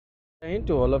Hi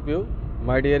to all of you,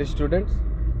 my dear students.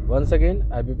 Once again,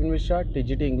 I Bipin Mishra,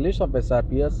 TGT English of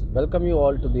SRPS, welcome you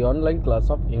all to the online class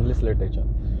of English Literature.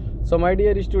 So, my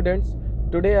dear students,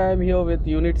 today I am here with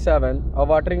Unit 7, A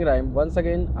Watering Rhyme. Once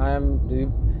again, I am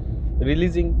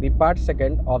releasing the part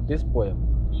 2 of this poem.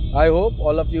 I hope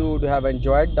all of you would have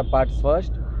enjoyed the parts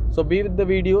first. So, be with the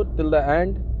video till the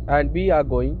end, and we are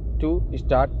going to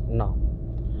start now.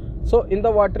 So, in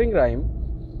the Watering Rhyme,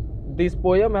 this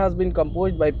poem has been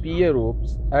composed by P.A.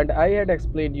 Ropes, and I had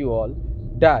explained you all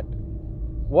that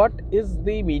what is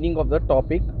the meaning of the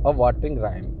topic of watering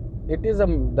rhyme. It is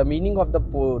the meaning of the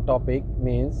topic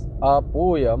means a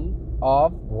poem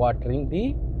of watering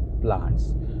the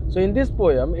plants. So in this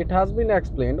poem it has been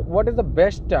explained what is the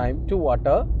best time to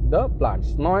water the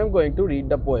plants. Now I am going to read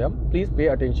the poem. Please pay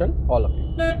attention, all of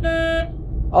you.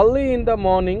 Early in the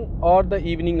morning or the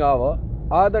evening hour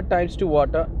are the times to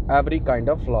water every kind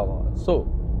of flower. So,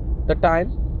 the time,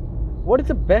 what is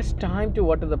the best time to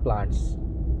water the plants?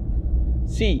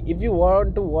 See, if you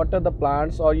want to water the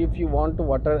plants or if you want to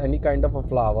water any kind of a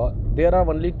flower, there are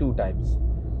only two times.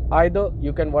 Either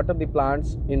you can water the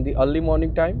plants in the early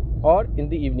morning time or in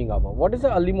the evening hour. What is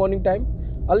the early morning time?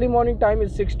 Early morning time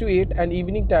is 6 to 8 and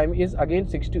evening time is again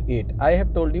 6 to 8. I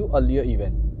have told you earlier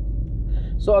even.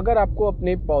 सो अगर आपको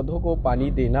अपने पौधों को पानी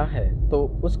देना है तो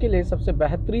उसके लिए सबसे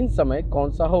बेहतरीन समय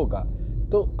कौन सा होगा?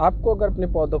 तो आपको अगर अपने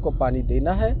पौधों को पानी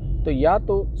देना है तो या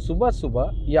तो सुबह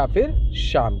सुबह या फिर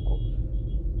शाम को.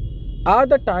 Are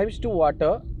the times to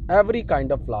water every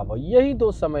kind of flower. यही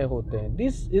दो समय होते हैं.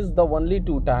 This is the only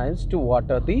two times to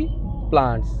water the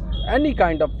plants any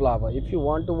kind of flower. If you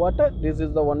want to water, this is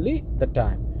the only the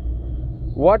time.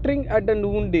 Watering at the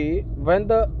Noon day when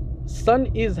the sun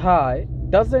is high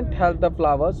doesn't help the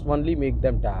flowers, only make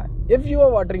them die. If you are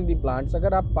watering the plants,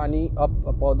 अगर आप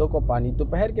पौधों को पानी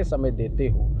दोपहर के समय देते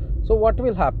हो, so what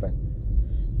will happen?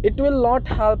 It will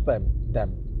not help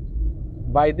them.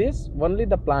 By this only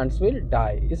the plants will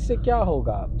die. इससे क्या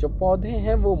होगा? जो पौधे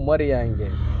हैं वो मर जाएंगे.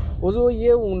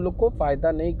 ये उन लोग को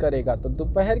फ़ायदा नहीं करेगा. तो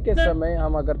दोपहर के समय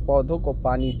हम अगर पौधों को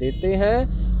पानी देते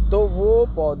हैं तो वो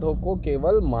पौधों को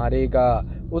केवल मारेगा,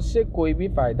 उससे कोई भी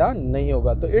फ़ायदा नहीं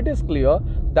होगा. तो it is clear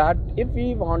that if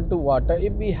we want to water,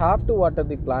 if we have to water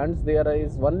the plants, there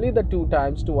is only the two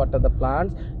times to water the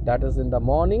plants, that is in the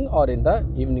morning और in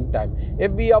the evening time.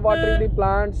 If we are watering the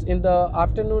plants in the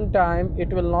afternoon time,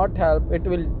 it will not help, it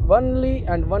will only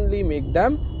and only make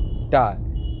them die.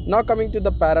 Now coming to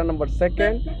the para number 2,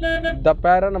 the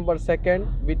para number 2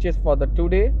 which is for the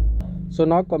today. So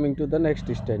now coming to the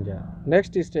next stanza.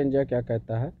 Next stanza क्या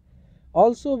कहता है?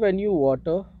 Also when you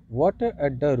water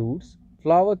at the roots,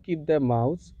 flower keep their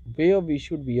mouths where we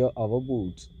should wear our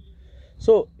boots.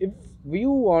 So if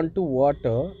you want to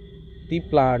water the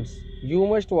plants, you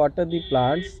must water the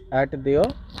plants at their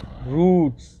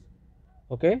roots.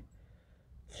 Okay?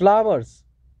 Flowers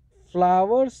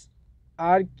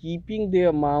are keeping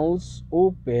their mouths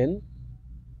open.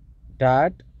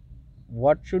 That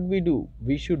what should we do?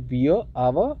 We should wear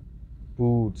our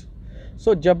boots.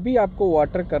 So जब भी आपको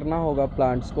water करना होगा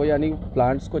plants को, यानी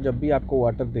plants को जब भी आपको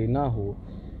वाटर देना हो,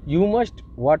 you must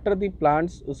water the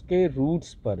plants उसके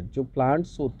रूट्स पर. जो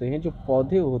प्लांट्स होते हैं, जो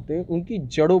पौधे होते हैं, उनकी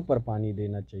जड़ों पर पानी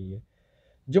देना चाहिए.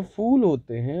 जो फूल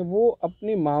होते हैं वो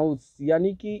अपने माउथ्स,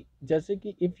 यानी कि जैसे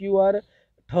कि इफ़ यू आर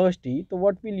थर्स्टी तो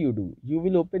what will you do? You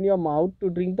will open your mouth to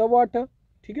drink the water.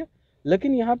 ठीक है.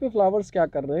 लेकिन यहाँ पे फ्लावर्स क्या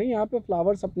कर रहे हैं? यहाँ पे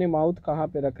फ्लावर्स अपने माउथ कहाँ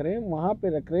पे रख रहे हैं? वहाँ पे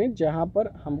रख रहे हैं जहाँ पर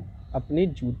हम अपने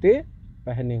जूते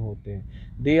पहने होते हैं.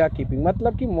 दे आर कीपिंग,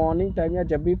 मतलब कि मॉर्निंग टाइम या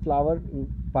जब भी फ्लावर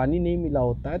पानी नहीं मिला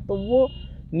होता है तो वो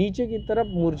नीचे की तरफ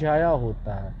मुरझाया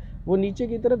होता है, वो नीचे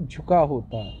की तरफ झुका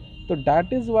होता है. तो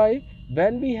that is why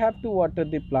when we have to water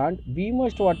the plant, we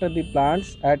must water the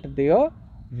plants eight their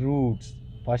roots.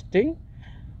 First thing.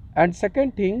 And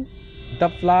second thing, the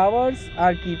flowers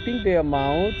are keeping their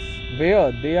mouths where?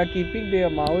 They are keeping their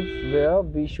mouths where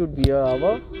we should wear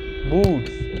our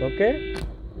boots. Okay?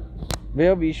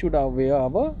 Where we should wear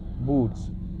our boots.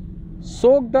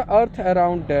 Soak the earth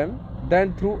around them,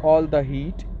 then through all the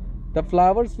heat, the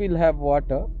flowers will have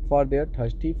water for their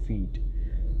thirsty feet.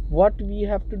 What we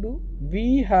have to do? We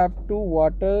have to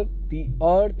water the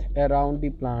earth around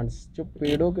the plants. जो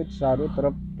पेड़ों के चारों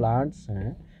तरफ plants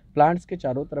हैं, plants के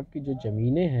चारों तरफ की जो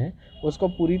ज़मीनें हैं उसको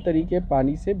पूरी तरीके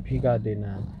पानी से भिगा देना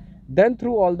है. Then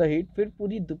through all the heat, फिर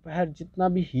पूरी दोपहर जितना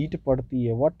भी हीट पड़ती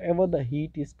है, what ever the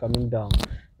heat is coming down,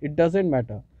 it doesn't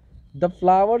matter, the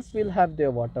flowers will have their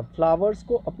water. Flowers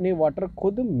को अपने वाटर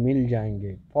खुद मिल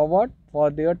जाएंगे. For what?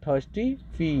 For their thirsty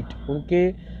feet.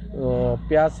 उनके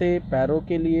प्यासे पैरों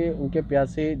के लिए, उनके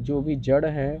प्यासे जो भी जड़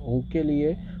हैं उनके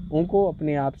लिए, उनको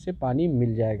अपने आप से पानी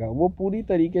मिल जाएगा. वो पूरी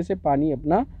तरीके से पानी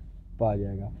अपना आ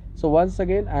जाएगा. So once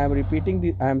again I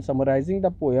am summarizing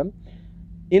the poem.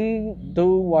 In to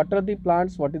water the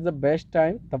plants, what is the best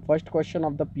time? The first question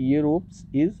of the PA ropes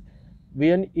is,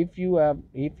 when if you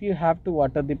have to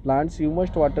water the plants, you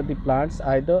must water the plants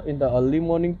either in the early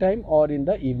morning time or in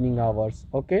the evening hours.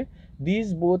 Okay,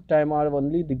 these both time are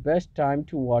only the best time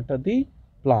to water the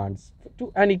plants,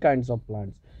 to any kinds of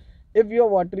plants. If you are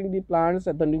watering the plants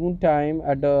at the noon time,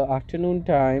 at the afternoon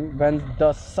time, when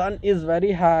the sun is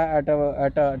very high at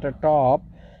a top,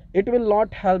 it will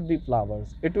not help the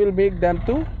flowers, it will make them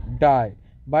to die.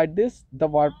 By this the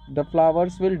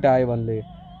flowers will die only.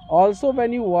 Also,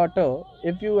 when you water,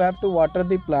 if you have to water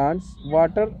the plants,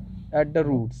 water at the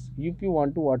roots. If you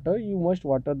want to water, you must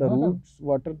water the roots,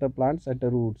 water the plants at the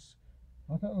roots.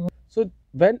 So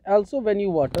when you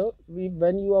water,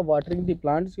 when you are watering the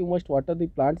plants, you must water the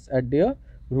plants at their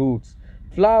roots.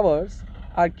 Flowers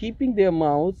are keeping their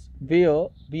mouths where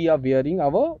we are wearing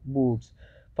our boots.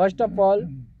 First of all,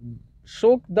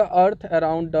 soak the earth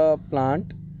around the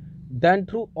plant. Then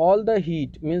through all the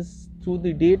heat, means through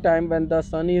the daytime when the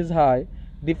sun is high,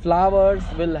 the flowers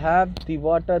will have the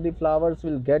water, the flowers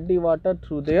will get the water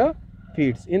through their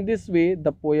feet. In this way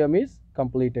the poem is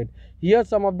completed. Here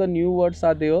some of the new words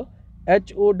are there.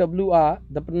 HOWR,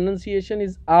 the pronunciation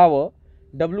is hour.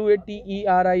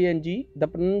 WATERING, the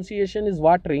pronunciation is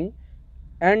watering.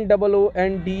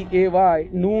 NOONDAY,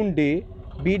 noonday.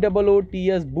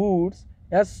 BOOTS, boots.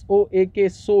 SOAK,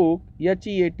 soak.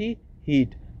 HEAT,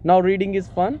 heat. Now reading is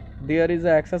fun. There is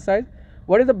an exercise.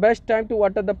 What is the best time to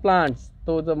water the plants?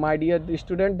 So my dear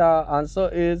student, the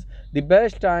answer is, the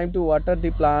best time to water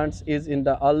the plants is in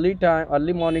the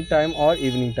early morning time or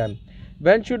evening time.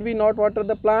 When should we not water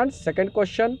the plants? Second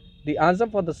question. The answer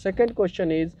for the second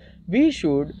question is, we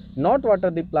should not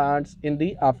water the plants in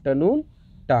the afternoon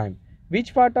time.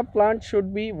 Which part of plant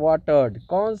should be watered?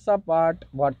 कौन सा part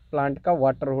plant का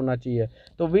water होना चाहिए?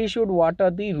 तो we should water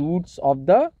the roots of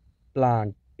the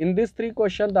plant. In these three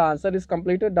questions, the answer is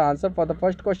completed. The answer for the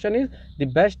first question is, the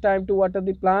best time to water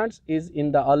the plants is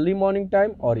in the early morning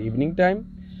time or evening time.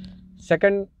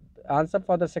 Second answer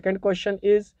for the second question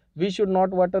is, we should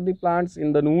not water the plants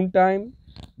in the noon time.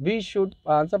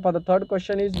 Answer for the third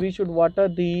question is, we should water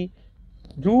the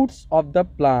roots of the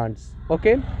plants.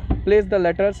 Okay, place the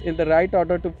letters in the right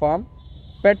order to form.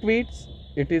 Petweeds,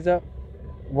 it is a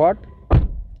what?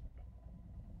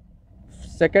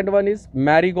 Second one is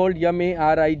marigold,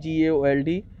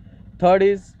 MARIGAOLD. Third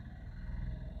is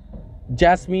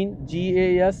jasmine,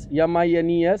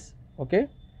 GASMINES. Okay.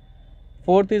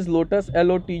 Fourth is lotus,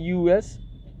 LOTUS.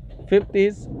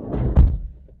 Fifth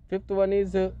one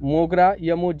is mogra,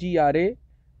 MOGRA.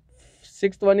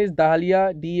 Sixth one is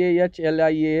dahlia,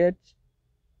 DAHLIAH.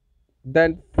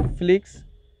 Then flix.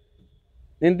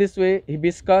 In this way,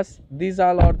 hibiscus. These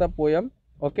all are the poem.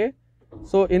 Okay.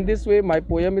 So in this way my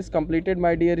poem is completed,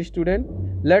 my dear student.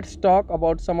 Let's talk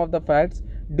about some of the facts.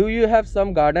 Do you have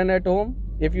some garden at home?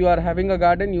 If you are having a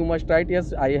garden, you must write,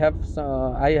 yes, I have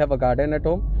a garden at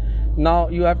home. Now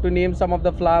you have to name some of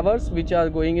the flowers which are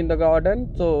growing in the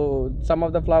garden. So some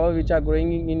of the flowers which are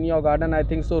growing in your garden, I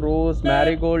think so, rose,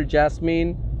 marigold,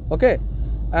 jasmine. Okay.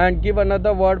 And give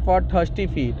another word for thirsty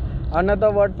feet.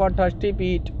 Another word for thirsty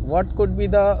feet. What could be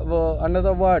the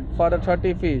another word for the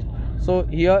thirsty feet? So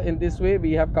here in this way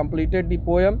we have completed the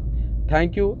poem.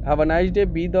 Thank you. Have a nice day.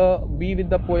 Be with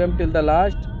the poem till the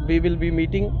last. We will be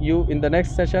meeting you in the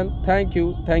next session. Thank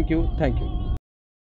you. Thank you. Thank you.